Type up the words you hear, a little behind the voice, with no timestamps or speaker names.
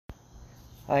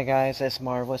Hi guys, it's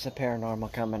Marvelous the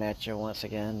Paranormal coming at you once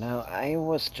again. Now, I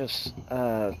was just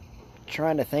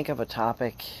trying to think of a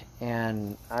topic,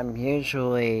 and I'm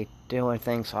usually doing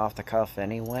things off the cuff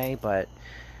anyway, but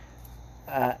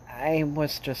I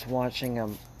was just watching a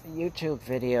YouTube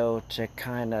video to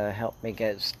kind of help me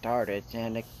get started,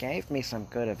 and it gave me some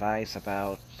good advice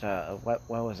about what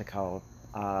was it called?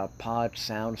 Pod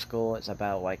Sound School. It's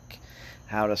about like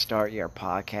how to start your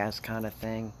podcast kind of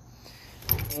thing,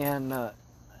 and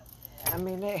I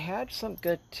mean, it had some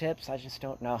good tips. I just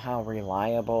don't know how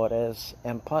reliable it is.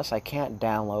 And plus, I can't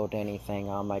download anything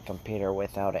on my computer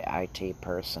without an IT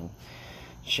person.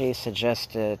 She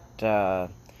suggested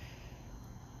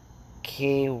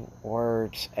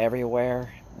keywords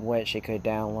everywhere, which you could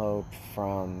download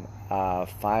from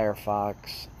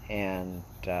Firefox and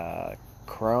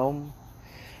Chrome.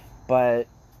 But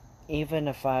even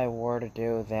if I were to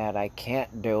do that, I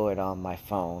can't do it on my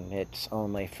phone. It's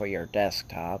only for your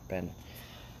desktop, and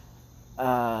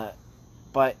uh,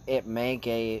 but it may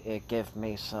give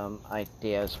me some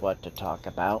ideas what to talk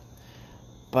about.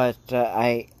 But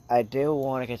I do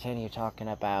want to continue talking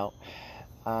about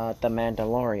the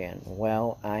Mandalorian.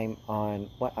 Well, I'm on.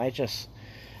 Well, I just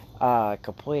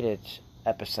completed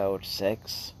episode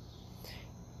 6.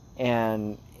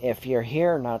 And if you're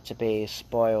here not to be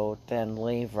spoiled, then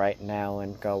leave right now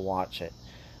and go watch it.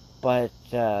 But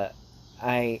I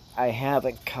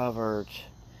haven't covered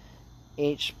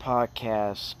each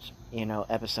podcast,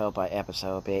 episode by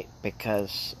episode,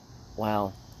 because,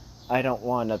 well, I don't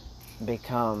want to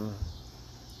become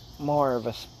more of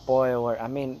a spoiler. I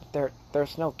mean,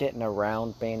 there's no getting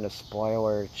around being a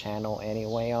spoiler channel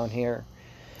anyway on here.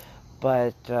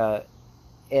 But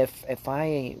if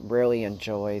I really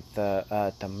enjoyed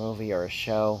the movie or a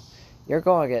show, you're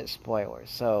going to get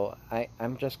spoilers. So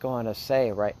I'm just going to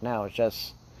say right now,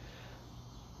 just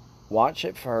watch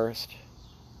it first,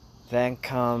 then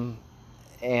come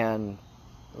and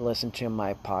listen to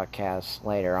my podcast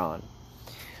later on.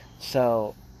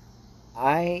 So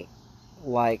I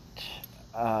liked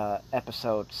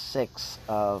episode 6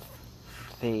 of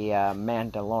the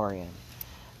Mandalorian.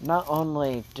 Not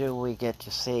only do we get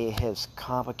to see his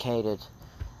complicated,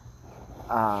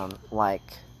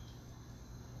 like,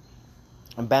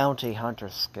 bounty hunter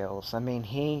skills. I mean,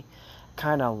 he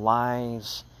kind of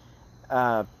lies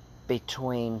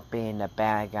between being a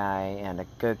bad guy and a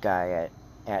good guy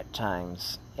at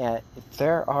times. And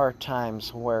there are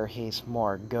times where he's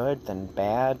more good than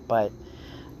bad, but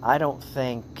I don't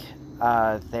think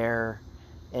there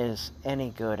is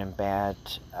any good and bad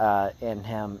in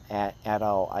him at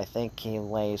all. I think he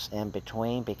lays in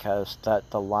between, because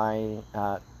the lines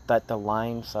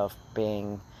of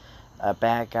being a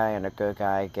bad guy and a good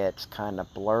guy gets kind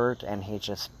of blurred, and he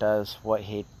just does what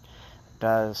he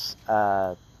does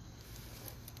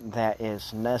that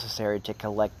is necessary to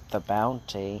collect the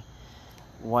bounty,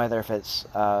 whether if it's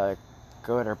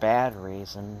good or bad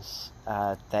reasons,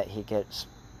 that he gets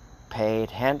paid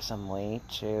handsomely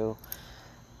to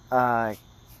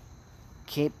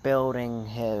keep building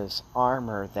his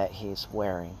armor that he's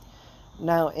wearing.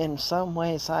 Now, in some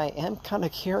ways, I am kind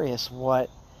of curious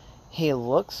what he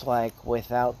looks like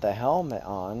without the helmet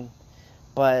on,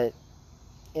 but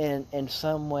in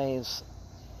some ways,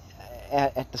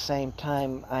 at the same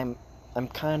time, I'm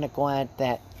kind of glad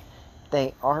that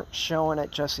they aren't showing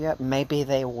it just yet. Maybe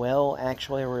they will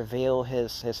actually reveal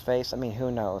his face. I mean,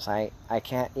 who knows? I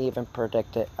can't even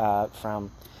predict it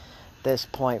from this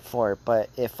point forward. But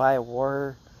if I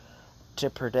were to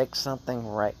predict something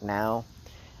right now,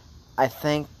 I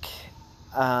think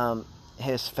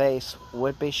his face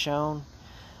would be shown.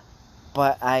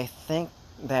 But I think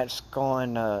that's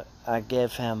going to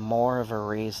give him more of a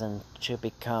reason to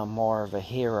become more of a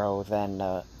hero than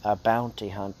a bounty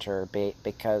hunter,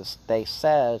 because they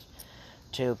said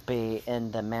to be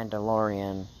in the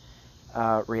Mandalorian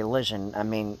religion. I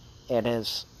mean, it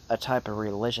is a type of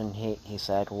religion. He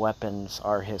said weapons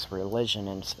are his religion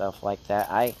and stuff like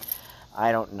that. I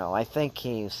don't know. I think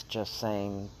he's just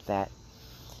saying that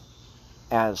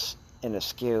as an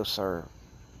excuse or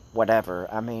whatever.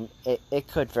 I mean, it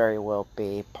could very well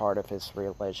be part of his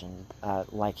religion.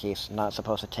 Like, he's not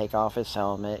supposed to take off his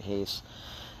helmet. He's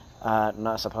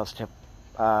not supposed to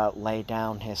lay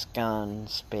down his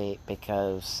guns,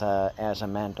 because as a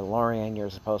Mandalorian, you're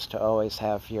supposed to always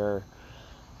have your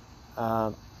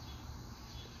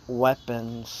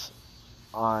weapons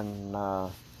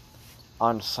on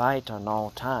sight on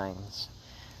all times.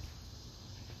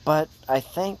 But I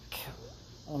think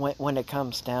when it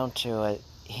comes down to it,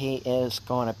 he is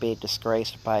going to be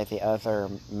disgraced by the other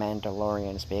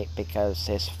Mandalorians because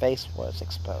his face was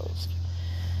exposed.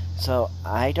 So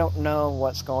I don't know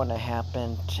what's going to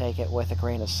happen. Take it with a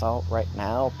grain of salt right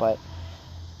now, but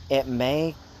it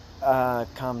may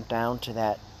come down to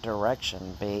that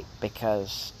direction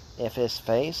because if his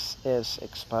face is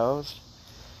exposed,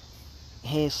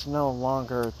 he's no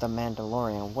longer the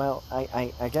Mandalorian. Well,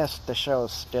 I guess the show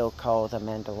is still called The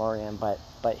Mandalorian,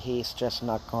 but he's just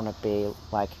not going to be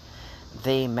like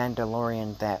the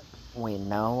Mandalorian that we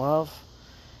know of.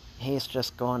 He's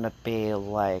just going to be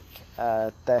like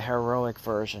the heroic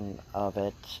version of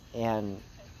it, and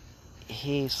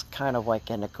he's kind of like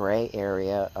in a gray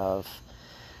area of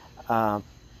uh,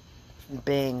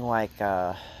 being like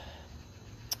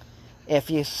if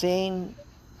you've seen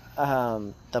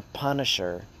the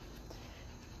Punisher,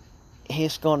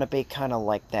 he's going to be kind of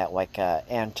like that, like a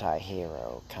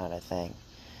anti-hero kind of thing.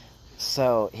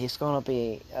 So he's going to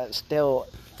be still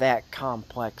that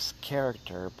complex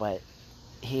character, but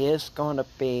he is going to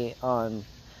be on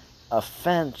a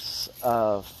fence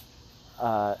of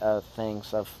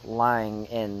things, of lying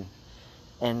in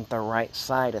the right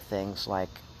side of things, like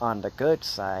on the good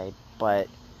side, but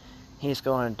he's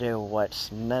going to do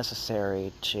what's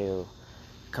necessary to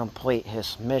complete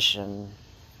his mission,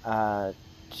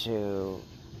 to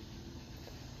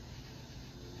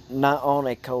not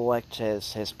only collect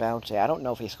his bounty. I don't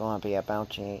know if he's going to be a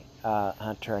bounty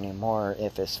hunter anymore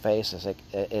if his face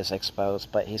is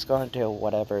exposed, but he's going to do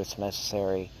whatever is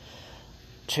necessary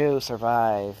to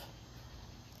survive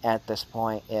at this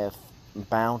point if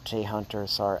bounty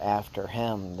hunters are after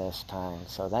him this time.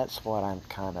 So that's what I'm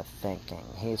kind of thinking.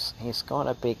 He's going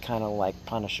to be kind of like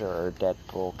Punisher or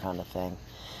Deadpool kind of thing.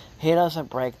 He doesn't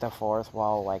break the fourth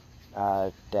wall like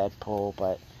Deadpool,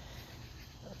 but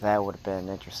that would have been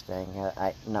interesting.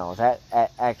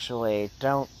 Actually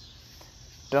don't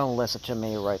listen to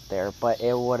me right there. But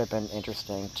it would have been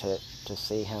interesting to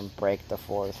see him break the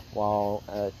fourth wall,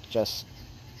 just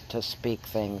to speak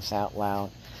things out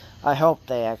loud. I hope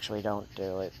they actually don't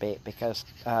do it because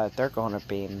they're going to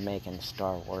be making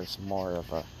Star Wars more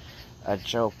of a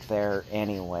joke there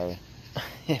anyway,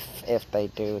 if they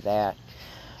do that.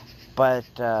 But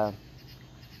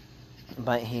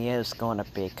he is going to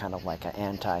be kind of like an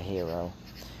anti-hero,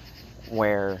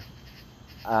 where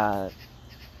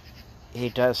he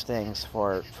does things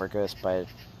for good, but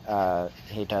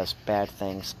he does bad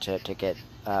things to get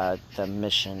the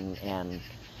mission and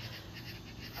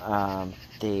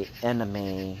the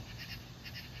enemy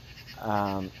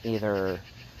either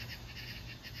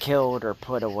killed or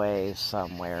put away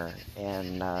somewhere,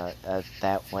 and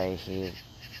that way he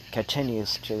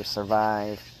continues to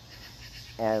survive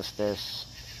as this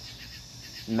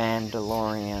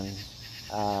Mandalorian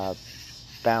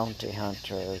bounty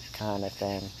hunter kind of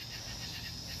thing.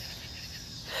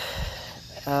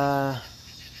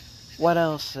 What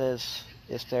else is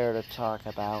there to talk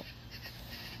about?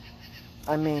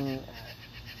 I mean,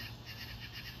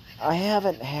 I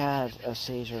haven't had a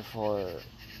seizure for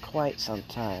quite some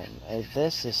time.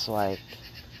 This is like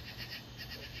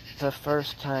the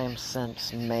first time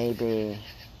since maybe,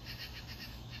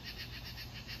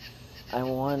 I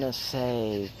want to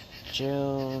say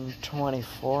June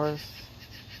 24th.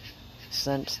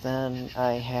 Since then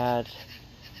I had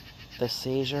the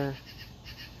seizure,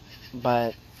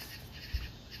 but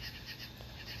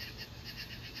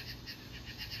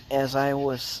as I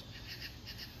was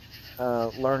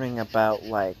learning about,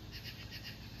 like,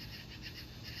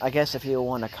 I guess if you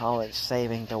want to call it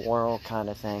saving the world kind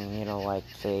of thing, you know, like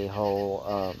the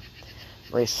whole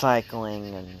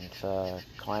recycling and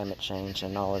climate change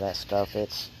and all of that stuff,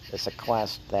 it's a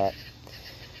class that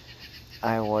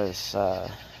I was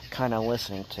kind of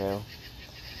listening to.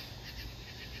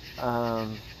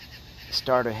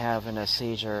 Started having a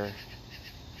seizure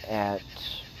at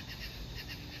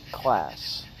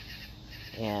class,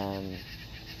 and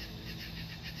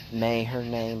may her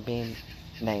name be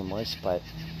nameless, but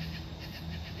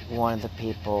one of the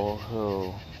people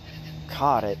who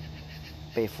caught it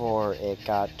before it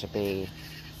got to be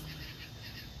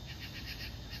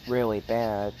really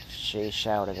bad, she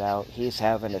shouted out, "He's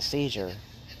having a seizure,"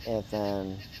 and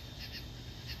then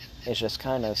it just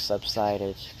kind of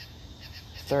subsided.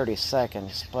 30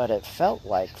 seconds, but it felt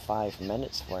like 5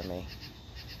 minutes for me.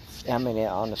 I mean, it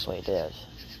honestly did.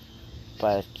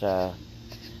 But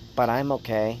I'm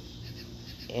okay,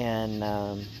 and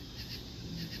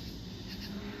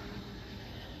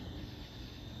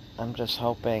I'm just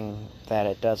hoping that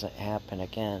it doesn't happen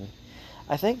again.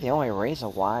 I think the only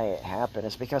reason why it happened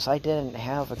is because I didn't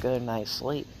have a good night's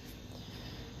sleep.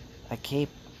 I keep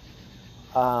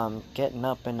getting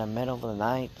up in the middle of the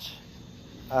night,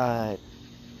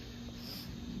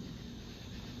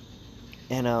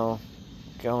 you know,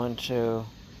 going to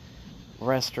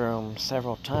restroom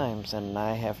several times, and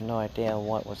I have no idea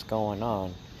what was going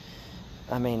on.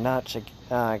 I mean, not to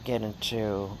get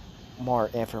into more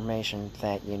information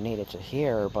that you needed to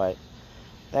hear, but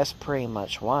that's pretty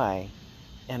much why.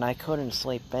 And I couldn't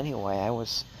sleep anyway.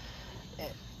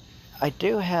 I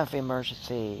do have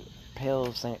emergency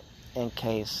pills in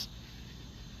case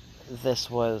this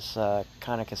was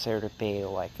kind of considered to be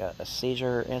like a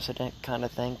seizure incident kind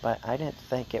of thing, but I didn't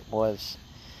think it was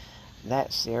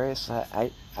that serious.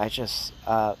 I just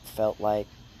felt like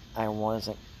I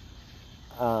wasn't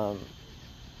um,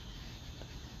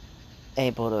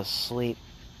 able to sleep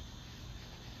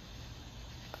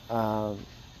um,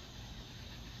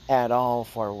 at all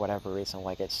for whatever reason,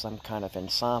 like it's some kind of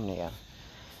insomnia.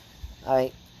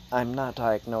 I I'm not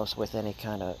diagnosed with any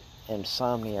kind of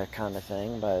insomnia kind of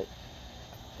thing, but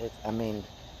I mean,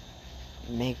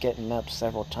 me getting up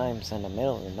several times in the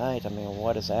middle of the night, I mean,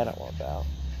 what is that all about?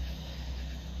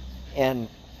 And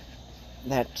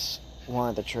that's one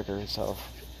of the triggers of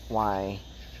why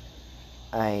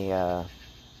I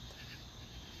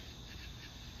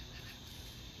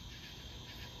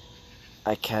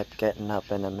I kept getting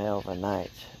up in the middle of the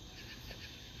night.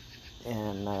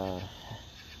 And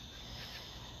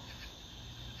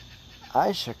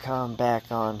I should come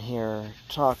back on here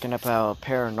talking about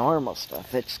paranormal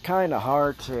stuff. It's kind of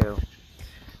hard to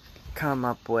come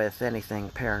up with anything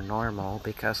paranormal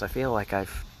because I feel like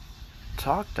I've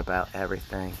talked about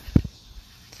everything.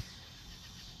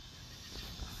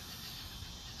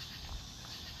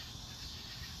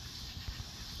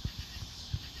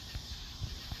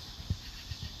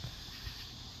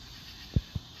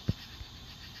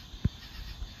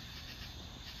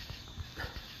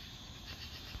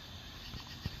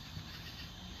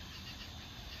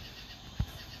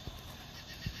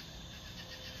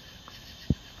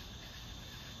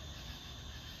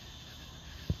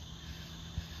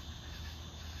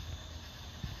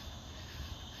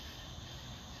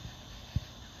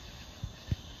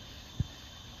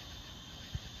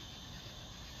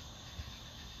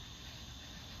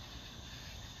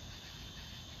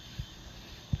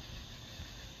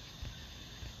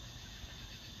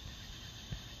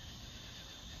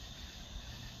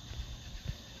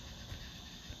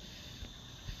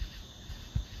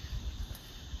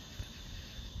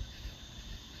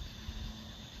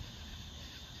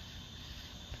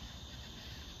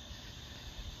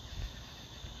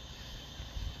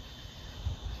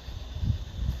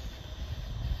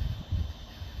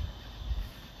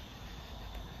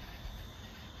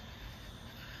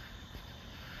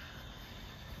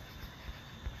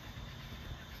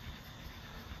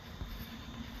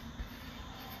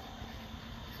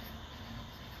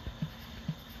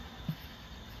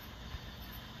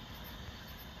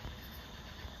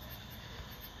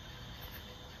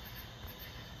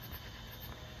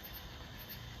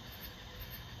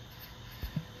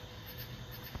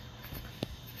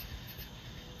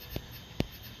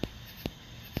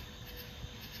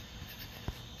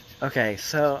 Okay,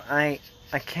 so I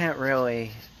can't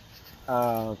really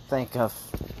think of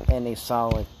any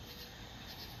solid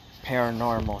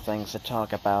paranormal things to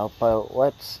talk about, but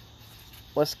let's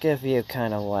give you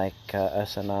kind of like a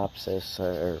synopsis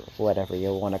or whatever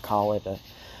you want to call it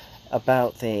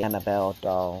about the Annabelle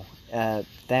doll.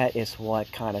 That is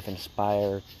what kind of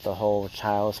inspired the whole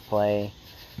Child's Play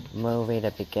movie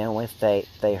to begin with.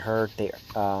 They heard the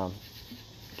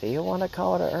do you want to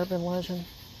call it an urban legend?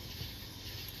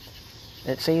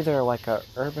 It's either like a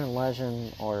urban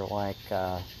legend or like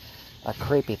a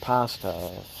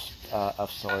creepypasta of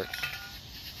sorts.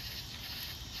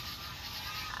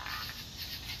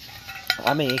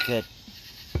 I mean, you could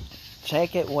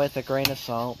take it with a grain of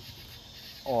salt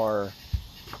or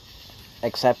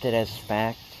accept it as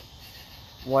fact.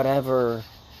 Whatever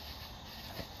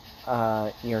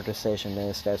your decision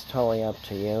is, that's totally up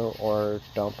to you, or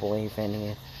don't believe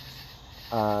any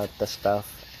of the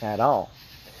stuff at all.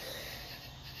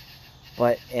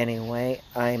 But anyway,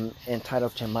 I'm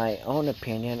entitled to my own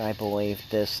opinion. I believe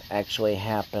this actually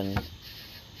happened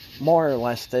more or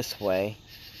less this way.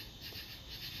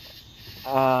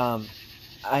 I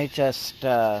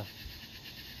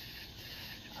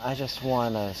just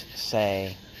want to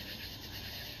say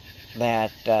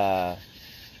that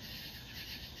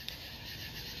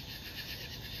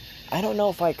I don't know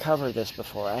if I covered this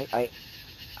before. I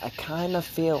kind of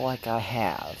feel like I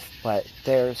have, but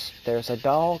there's a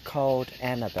doll called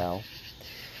Annabelle.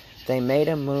 They made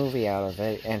a movie out of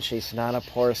it, and she's not a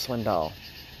porcelain doll.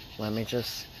 Let me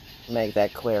just make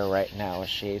that clear right now.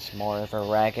 She's more of a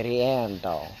Raggedy Ann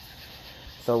doll.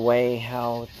 The way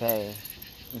how they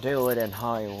do it in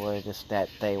Hollywood is that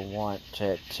they want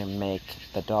to make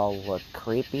the doll look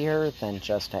creepier than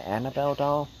just an Annabelle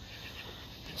doll.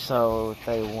 So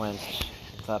they went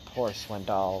the porcelain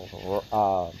doll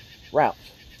route.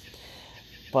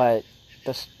 But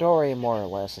the story, more or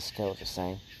less, is still the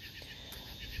same.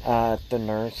 The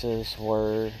nurses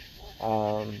were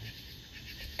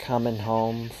coming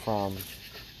home from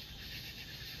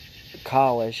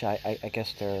college. I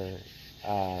guess they're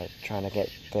trying to get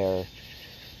their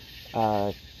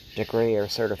degree or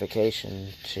certification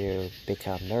to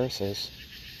become nurses.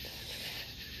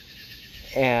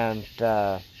 And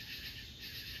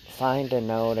find a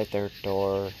note at their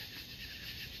door.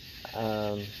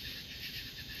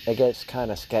 It gets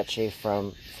kind of sketchy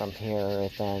from here,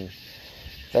 and then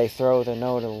they throw the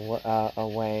note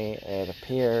away. It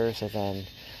appears, and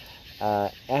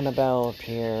then Annabelle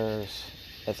appears,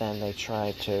 and then they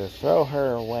try to throw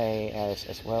her away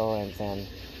as well, and then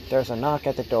there's a knock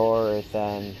at the door, and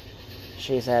then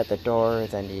she's at the door,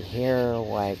 then you hear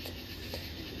like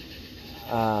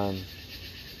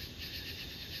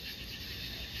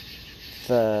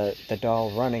the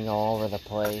doll running all over the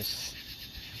place.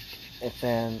 And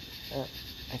then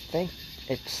I think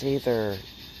it's either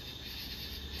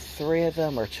 3 of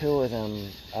them or 2 of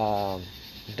them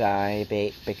die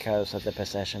because of the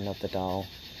possession of the doll.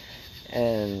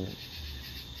 And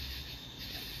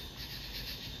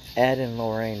Ed and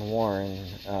Lorraine Warren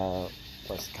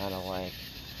was kind of like,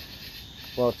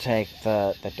 we'll take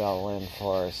the doll in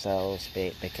for ourselves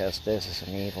because this is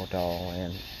an evil doll,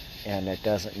 and it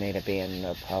doesn't need to be in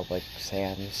the public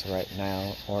hands right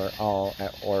now, or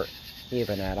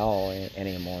even at all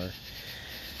anymore.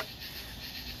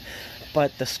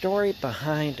 But the story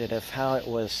behind it, of how it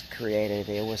was created,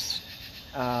 it was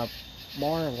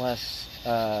more or less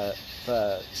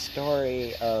the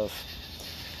story of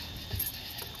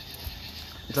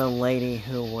the lady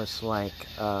who was like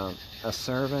a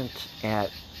servant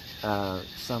at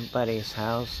somebody's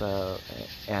house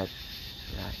at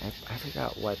I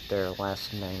forgot what their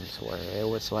last names were. It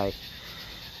was like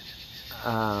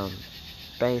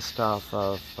based off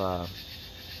of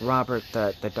Robert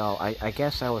the doll. I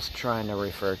guess I was trying to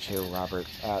refer to Robert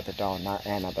the doll, not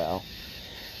Annabelle.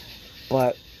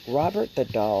 But Robert the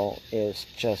doll is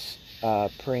just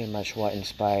pretty much what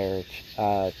inspired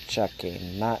Chucky,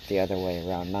 not the other way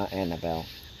around, not Annabelle.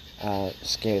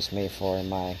 Excuse me for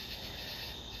my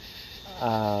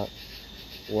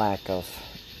lack of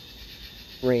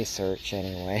research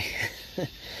anyway.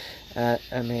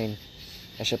 I mean,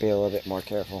 I should be a little bit more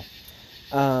careful.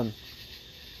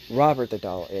 Robert the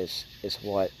doll is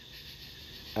what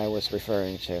I was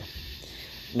referring to.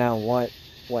 Now, what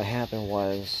happened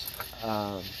was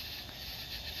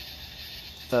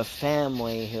the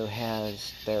family who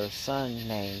has their son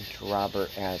named Robert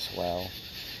as well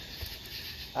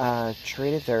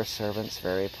treated their servants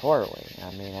very poorly.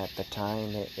 I mean, at the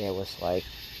time, it was like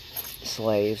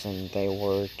slaves, and they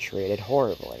were treated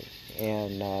horribly.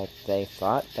 And they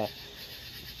thought that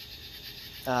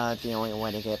the only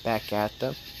way to get back at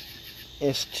them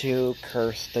is to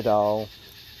curse the doll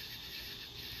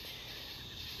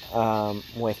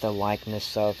with the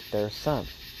likeness of their son.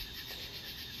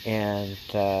 And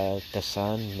the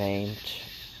son named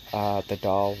the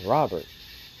doll Robert,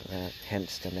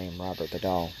 hence the name Robert the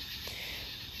doll.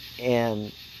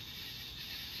 And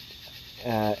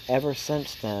ever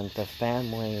since then, the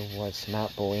family was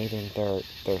not believing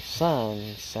their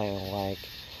son, saying like,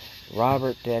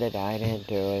 Robert did it, I didn't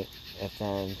do it. And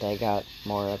then they got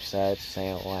more upset,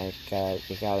 saying like,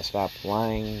 you gotta stop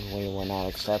lying, we will not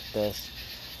accept this.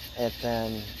 And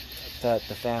then the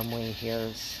family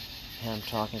hears him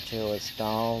talking to his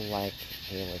doll like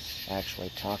he was actually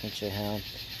talking to him.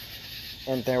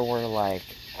 And there were like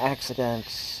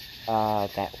accidents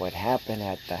that would happen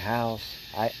at the house.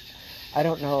 I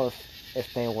don't know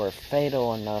if they were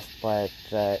fatal enough, but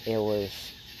it was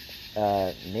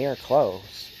near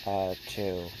close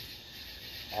to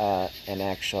an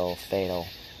actual fatal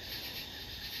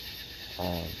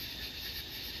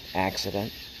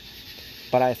accident.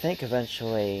 But I think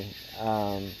eventually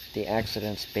the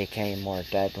accidents became more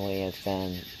deadly, and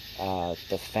then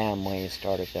the family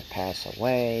started to pass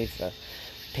away. The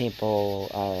people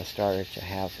started to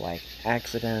have like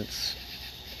accidents,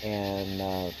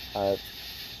 and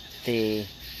the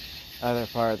other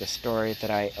part of the story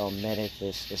that I omitted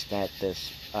is that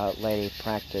this lady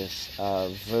practiced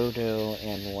voodoo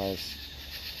and was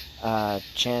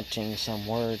chanting some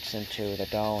words into the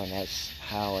doll, and that's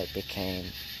how it became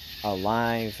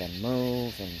alive and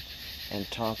move and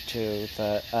talk to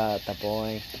the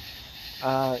boy.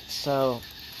 So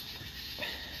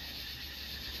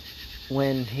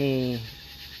when he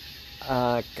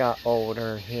got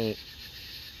older, he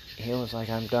was like,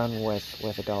 I'm done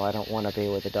with a doll. I don't want to be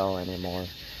with a doll anymore.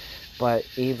 But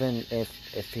even if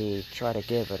he tried to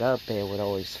give it up, it would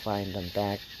always find him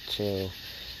back to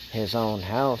his own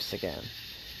house again.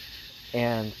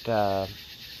 And I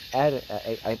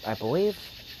believe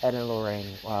Ed and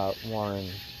Lorraine Warren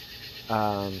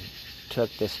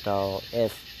took this doll.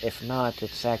 If not,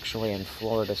 it's actually in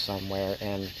Florida somewhere,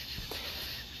 and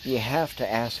you have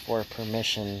to ask for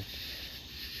permission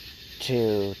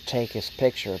to take his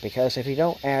picture, because if you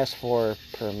don't ask for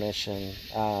permission,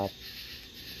 I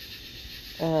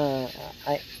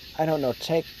don't know,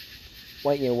 take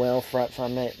what you will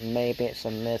from it. Maybe it's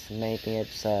a myth, maybe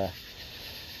it's a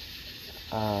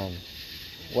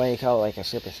what do you call it, like a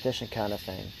superstition kind of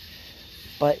thing.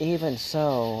 But even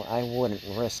so, I wouldn't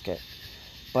risk it.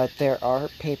 But there are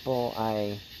people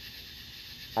I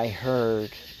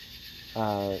heard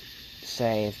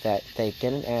say that they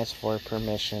didn't ask for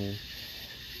permission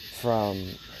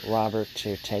from Robert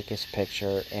to take his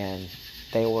picture, and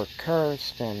they were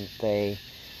cursed, and they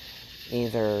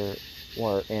either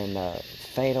were in a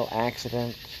fatal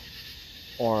accident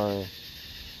or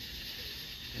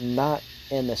not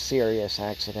in a serious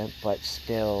accident, but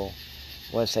still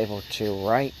was able to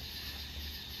write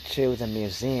to the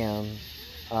museum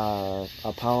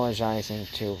apologizing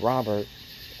to Robert,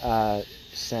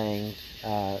 saying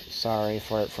sorry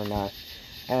for not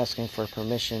asking for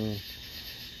permission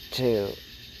to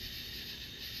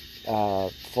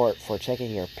for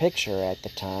taking your picture at the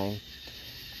time.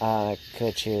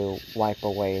 Could you wipe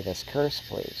away this curse,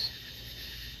 please?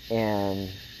 And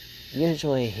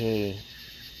usually he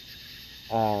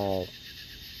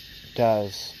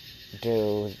does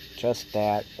do just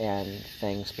that, and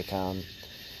things become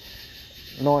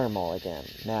normal again.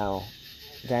 Now,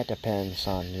 that depends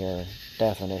on your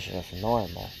definition of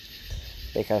normal,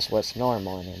 because what's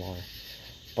normal anymore?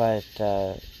 But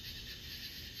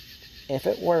if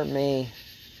it were me,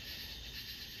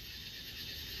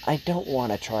 I don't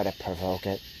want to try to provoke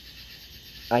it.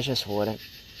 I just wouldn't.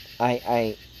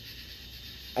 I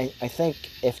think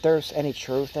if there's any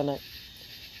truth in it,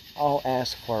 I'll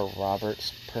ask for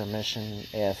Robert's permission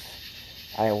if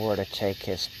I were to take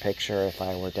his picture if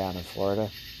I were down in Florida.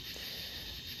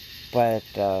 But,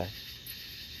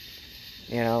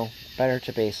 you know, better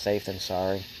to be safe than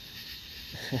sorry.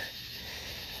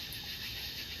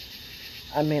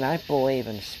 I mean, I believe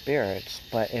in spirits,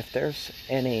 but if there's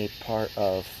any part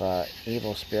of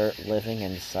evil spirit living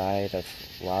inside of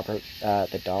Robert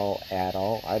the doll at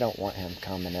all, I don't want him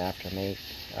coming after me.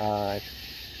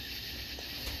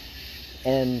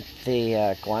 In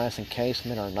the glass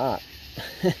encasement or not.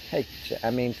 I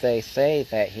mean, they say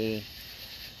that he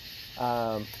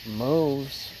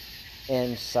moves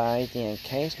inside the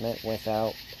encasement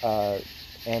without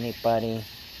anybody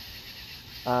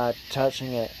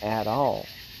touching it at all.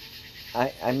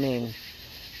 I mean,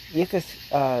 you could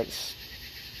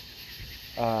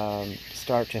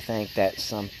start to think that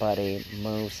somebody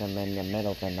moves him in the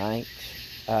middle of the night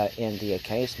in the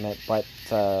encasement, but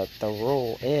the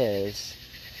rule is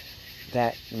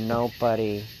that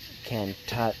nobody can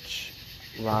touch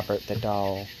Robert the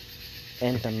doll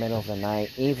in the middle of the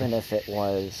night, even if it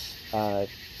was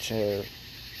to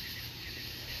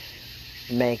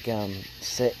make him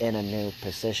sit in a new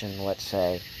position, let's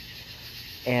say.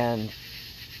 And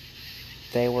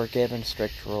they were given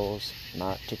strict rules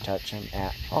not to touch him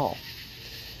at all.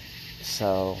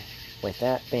 So, with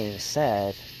that being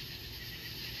said,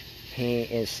 he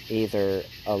is either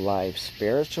alive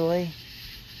spiritually,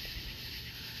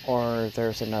 or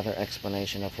there's another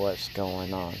explanation of what's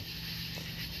going on.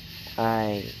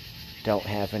 I don't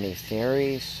have any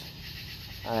theories.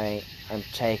 I'm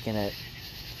taking it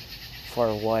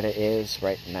for what it is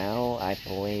right now. I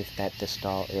believe that this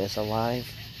doll is alive,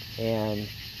 and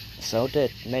so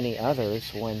did many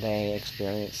others when they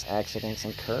experienced accidents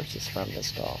and curses from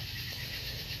this doll.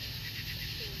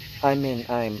 I mean,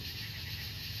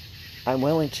 I'm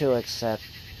willing to accept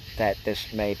that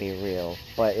this may be real,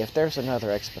 but if there's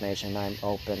another explanation, I'm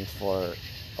open for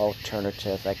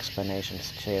alternative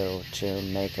explanations too, to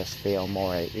make us feel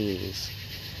more at ease.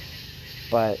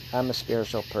 But I'm a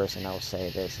spiritual person. I'll say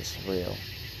this is real.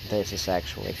 This is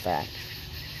actually fact.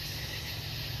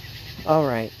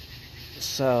 Alright,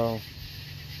 so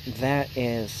that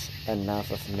is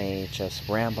enough of me just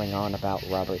rambling on about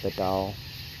Robert the doll.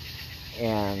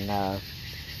 And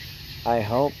I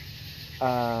hope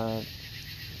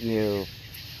you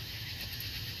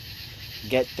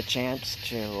get the chance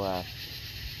to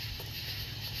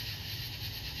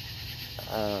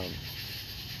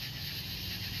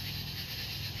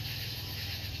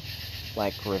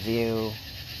like review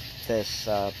this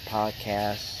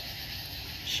podcast,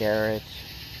 share it.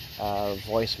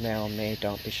 Voicemail me.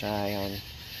 Don't be shy on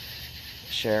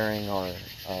sharing or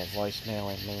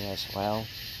voicemailing me as well.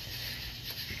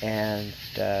 And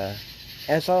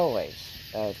as always,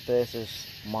 this is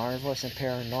Marvelous and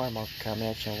Paranormal coming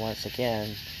at you once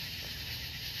again.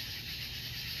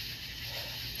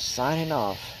 Signing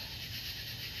off,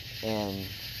 and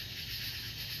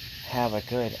have a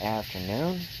good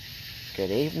afternoon, good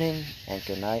evening, and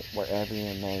good night wherever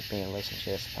you may be listening to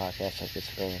this podcast at this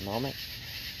very moment.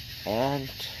 And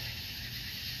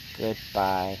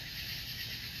goodbye.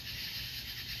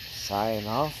 Signing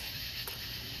off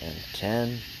in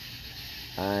 10,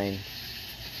 9,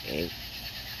 8,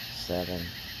 7,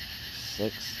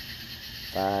 6,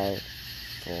 5,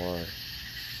 4,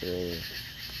 3,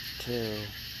 2,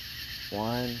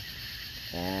 1,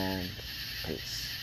 and peace.